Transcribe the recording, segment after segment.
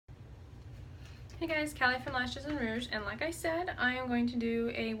Hey guys, Callie from Lashes and Rouge, and like I said, I am going to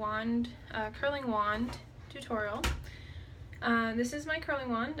do a curling wand tutorial. This is my curling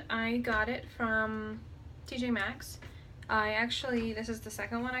wand. I got it from TJ Maxx. This is the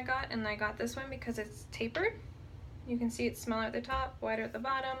second one I got, and I got this one because it's tapered. You can see it's smaller at the top, wider at the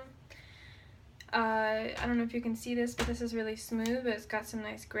bottom. I don't know if you can see this, but this is really smooth, but it's got some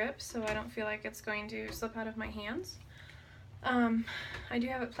nice grip, so I don't feel like it's going to slip out of my hands. I do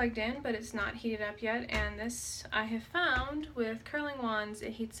have it plugged in, but it's not heated up yet, and this I have found with curling wands,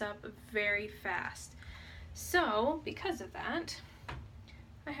 it heats up very fast. So, because of that,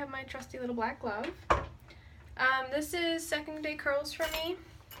 I have my trusty little black glove. This is second day curls for me,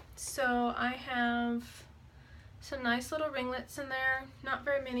 so I have some nice little ringlets in there, not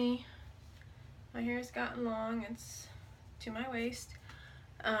very many. My hair has gotten long, it's to my waist.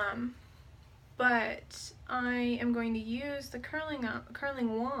 But I am going to use the curling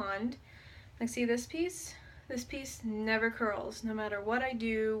wand. Like, see this piece? This piece never curls, no matter what I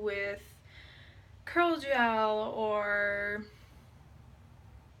do with curl gel or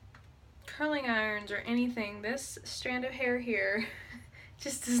curling irons or anything. This strand of hair here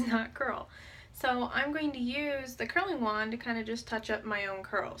just does not curl. So I'm going to use the curling wand to kind of just touch up my own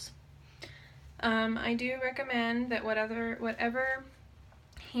curls. I do recommend that whatever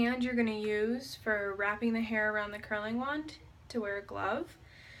hand you're going to use for wrapping the hair around the curling wand, to wear a glove.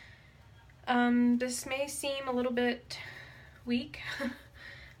 This may seem a little bit weak.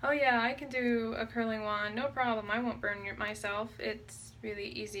 Oh yeah, I can do a curling wand, no problem, I won't burn myself. It's really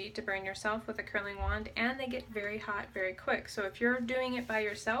easy to burn yourself with a curling wand, and they get very hot very quick. So if you're doing it by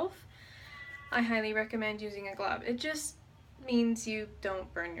yourself, I highly recommend using a glove. It just means you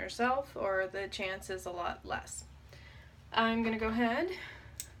don't burn yourself, or the chance is a lot less. I'm going to go ahead,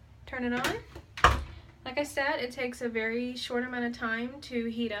 turn it on. Like I said, it takes a very short amount of time to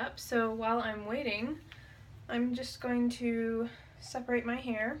heat up, so while I'm waiting, I'm just going to separate my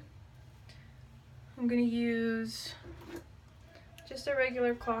hair. I'm going to use just a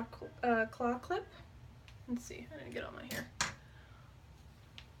regular claw clip. Let's see, I didn't get all my hair.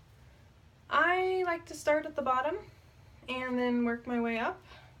 I like to start at the bottom and then work my way up.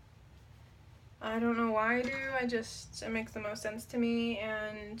 I don't know why I do, it makes the most sense to me,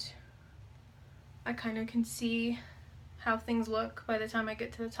 and I kind of can see how things look by the time I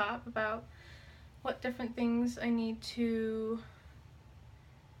get to the top, about what different things I need to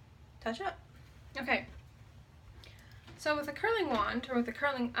touch up. Okay, so with a curling wand or with a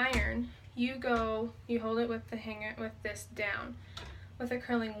curling iron, you hold it with the hanger with this down. With a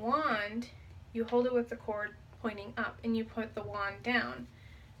curling wand, you hold it with the cord pointing up, and you put the wand down.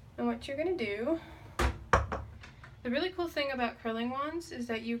 And what you're going to do, the really cool thing about curling wands is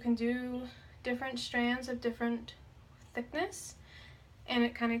that you can do different strands of different thickness, and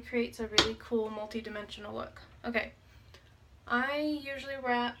it kind of creates a really cool multi-dimensional look. Okay, I usually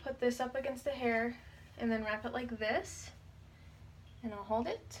put this up against the hair and then wrap it like this, and I'll hold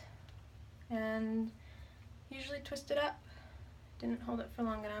it and usually twist it up. Didn't hold it for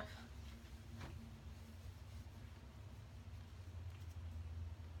long enough.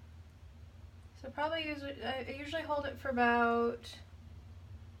 So I usually hold it for about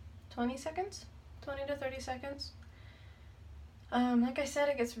 20 seconds, 20 to 30 seconds. Like I said,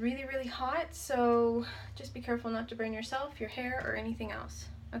 it gets really, really hot, so just be careful not to burn yourself, your hair, or anything else.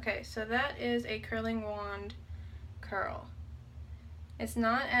 Okay, so that is a curling wand curl. It's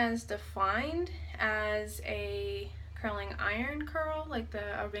not as defined as a curling iron curl, like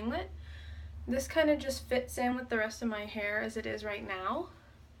a ringlet. This kind of just fits in with the rest of my hair as it is right now.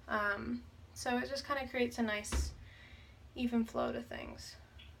 So it just kind of creates a nice even flow to things.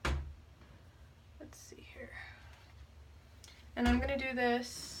 Let's see here. And I'm going to do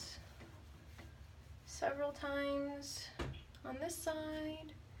this several times on this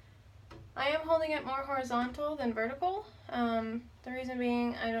side. I am holding it more horizontal than vertical. The reason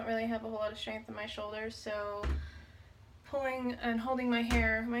being, I don't really have a whole lot of strength in my shoulders, so pulling and holding my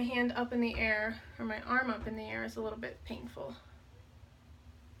hand up in the air, or my arm up in the air, is a little bit painful.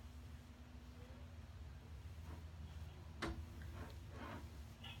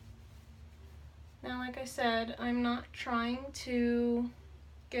 Now, like I said, I'm not trying to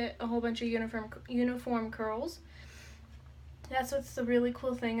get a whole bunch of uniform curls. That's what's the really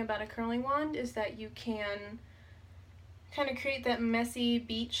cool thing about a curling wand, is that you can kind of create that messy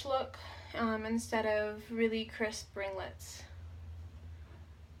beach look instead of really crisp ringlets.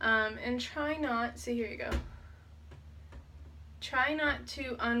 And try not, see, here you go. Try not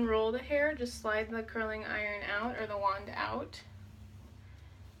to unroll the hair, just slide the curling iron out or the wand out.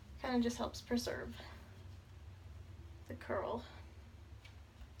 Kind of just helps preserve the curl.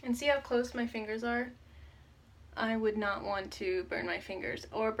 And see how close my fingers are? I would not want to burn my fingers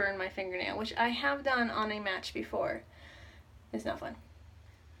or burn my fingernail, which I have done on a match before. It's not fun.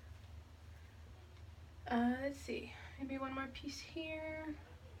 Let's see, maybe one more piece here.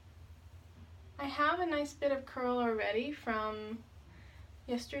 I have a nice bit of curl already from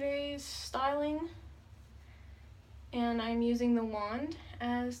yesterday's styling, and I'm using the wand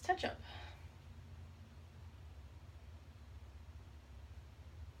as touch-up.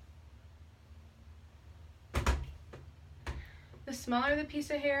 The smaller the piece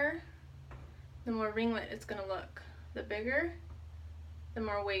of hair, the more ringlet it's gonna look. The bigger, the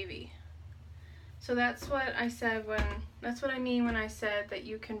more wavy. So that's what I said that's what I mean when I said that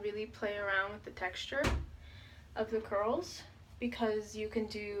you can really play around with the texture of the curls, because you can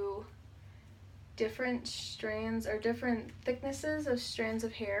do different strands or different thicknesses of strands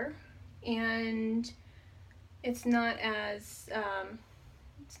of hair, and it's not as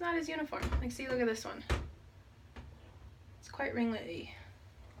uniform. Like, see, look at this one. It's quite ringlety.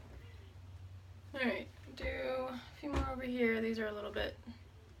 Alright, do a few more over here. These are a little bit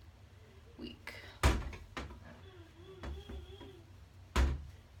weak.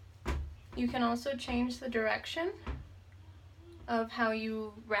 You can also change the direction of how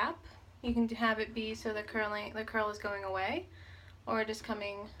you wrap. You can have it be so the curl is going away, or just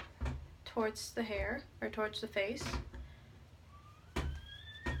coming towards the hair or towards the face.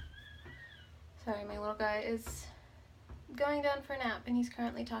 Sorry, my little guy is going down for a nap, and he's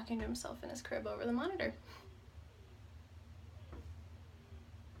currently talking to himself in his crib over the monitor.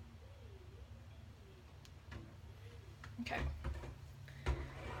 Okay.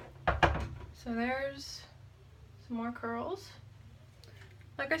 So there's some more curls.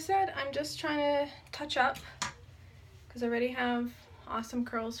 Like I said, I'm just trying to touch up because I already have awesome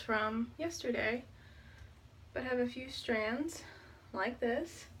curls from yesterday, but have a few strands like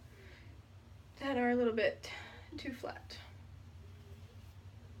this that are a little bit too flat.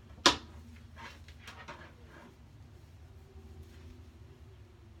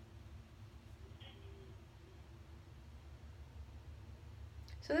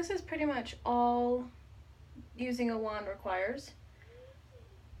 So this is pretty much all using a wand requires,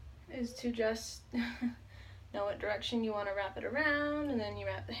 is to just know what direction you want to wrap it around, and then you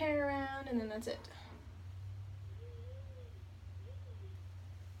wrap the hair around, and then that's it.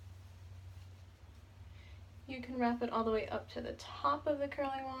 You can wrap it all the way up to the top of the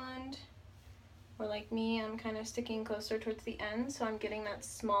curling wand, or like me, I'm kind of sticking closer towards the end, so I'm getting that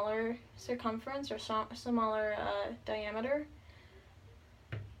smaller circumference or smaller diameter.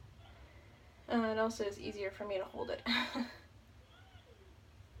 It also is easier for me to hold it.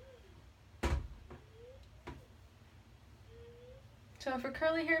 So for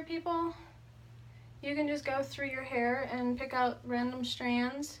curly hair people, you can just go through your hair and pick out random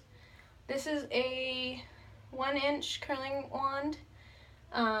strands. This is a 1-inch curling wand,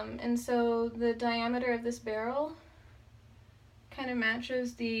 and so the diameter of this barrel kind of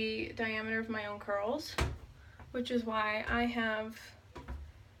matches the diameter of my own curls, which is why I have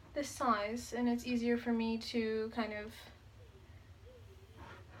this size, and it's easier for me to kind of,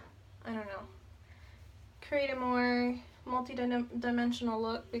 I don't know, create a more multi-dimensional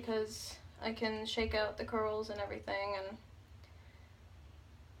look, because I can shake out the curls and everything, and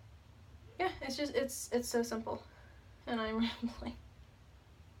yeah, it's just, it's so simple, and I'm rambling.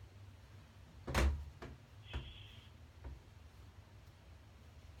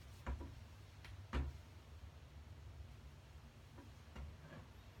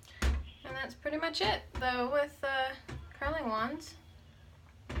 And that's pretty much it, though, with curling wands.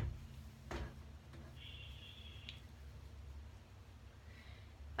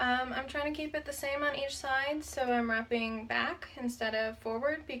 I'm trying to keep it the same on each side, so I'm wrapping back instead of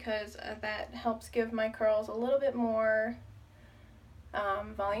forward, because that helps give my curls a little bit more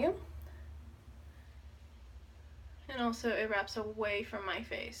volume. And also it wraps away from my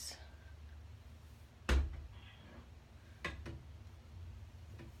face.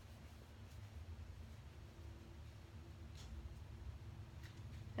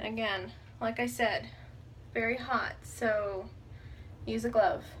 And again, like I said, very hot, so use a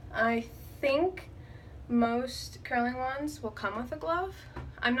glove. I think most curling wands will come with a glove.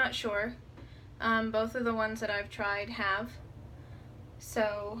 I'm not sure. Both of the ones that I've tried have.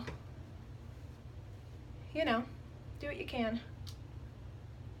 So, you know, do what you can.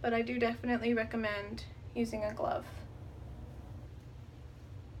 But I do definitely recommend using a glove.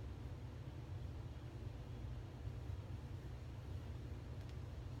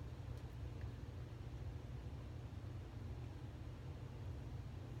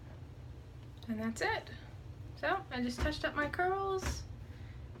 And that's it. So I just touched up my curls,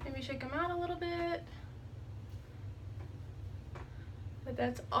 maybe shake them out a little bit. But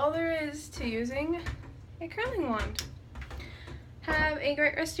that's all there is to using a curling wand. Have a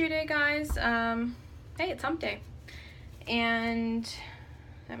great rest of your day, guys. Hey, it's hump day. And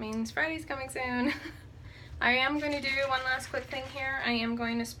that means Friday's coming soon. I am going to do one last quick thing here. I am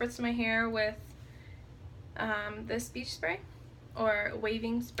going to spritz my hair with this beach spray, or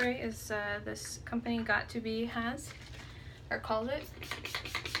waving spray as this company Got2b has, or calls it.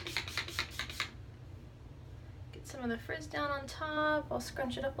 Get some of the frizz down on top. I'll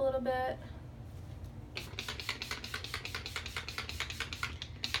scrunch it up a little bit.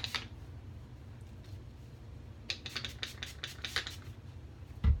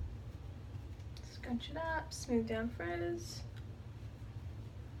 Scrunch it up, smooth down frizz.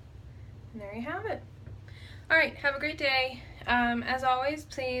 And there you have it. Alright, have a great day. As always,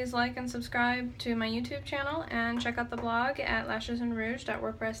 please like and subscribe to my YouTube channel and check out the blog at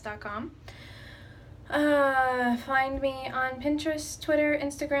lashesandrouge.wordpress.com. Find me on Pinterest, Twitter,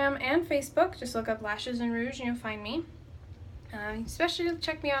 Instagram, and Facebook. Just look up Lashes and Rouge and you'll find me. Especially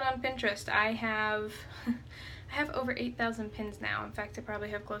check me out on Pinterest. I have over 8,000 pins now. In fact, I probably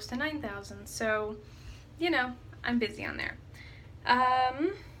have close to 9,000. So, you know, I'm busy on there.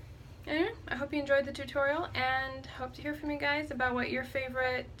 Anyway, I hope you enjoyed the tutorial and hope to hear from you guys about what your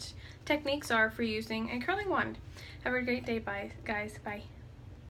favorite techniques are for using a curling wand. Have a great day. Bye, guys. Bye.